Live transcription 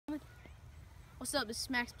What's up? This is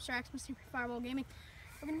Max Strax, Mr. Fireball Gaming.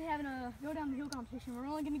 We're going to be having a go down the hill competition. We're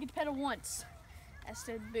only going to get to pedal once. That's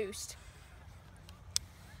the boost.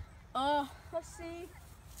 Let's see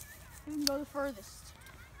who can go the furthest.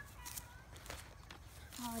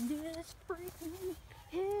 On this freaking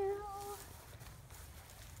hill.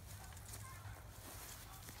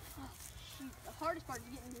 Oh, shoot. The hardest part is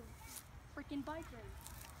getting the freaking bike ready.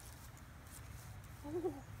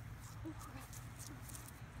 Oh, crap.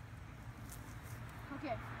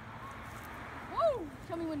 Okay. Whoa!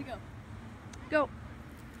 Tell me when to go. Go.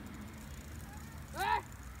 Ah!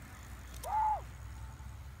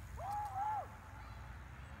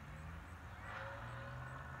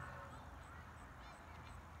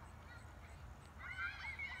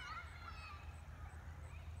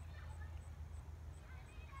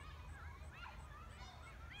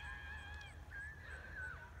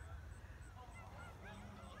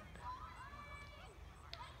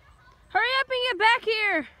 Hurry up and get back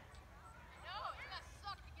here.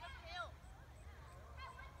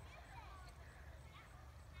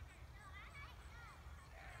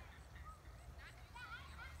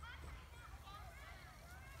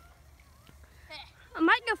 I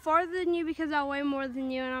might go farther than you because I weigh more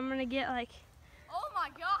than you, and I'm gonna get like. Oh my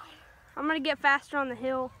god! I'm gonna get faster on the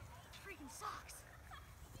hill. Freaking sucks.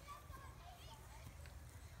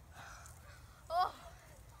 Oh.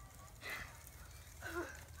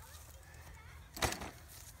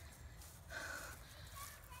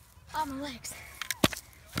 Oh, my legs.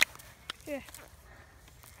 Yeah.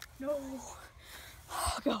 No.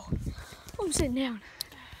 Oh, go. Oh, I'm sitting down.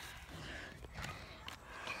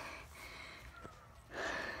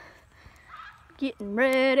 Getting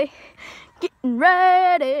ready. Getting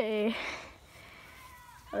ready.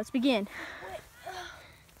 Let's begin.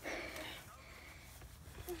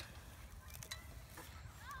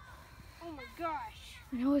 Oh my gosh.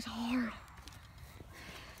 I know it's hard.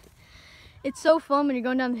 It's so fun when you're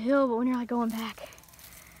going down the hill, but when you're like going back.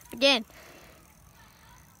 Again.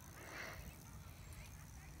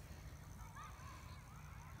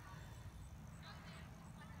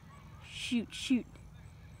 Shoot, shoot.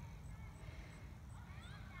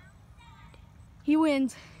 He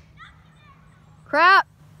wins. Crap.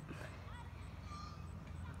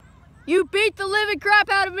 You beat the living crap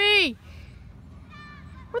out of me.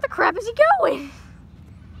 Where the crap is he going?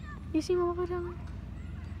 You see him all the way down there?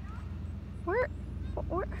 Where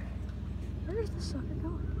is this sucker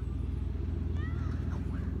going?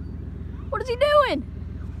 What is he doing?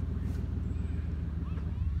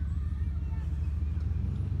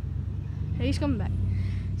 Hey, he's coming back.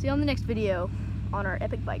 See you on the next video on our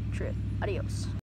epic bike trip. Adios.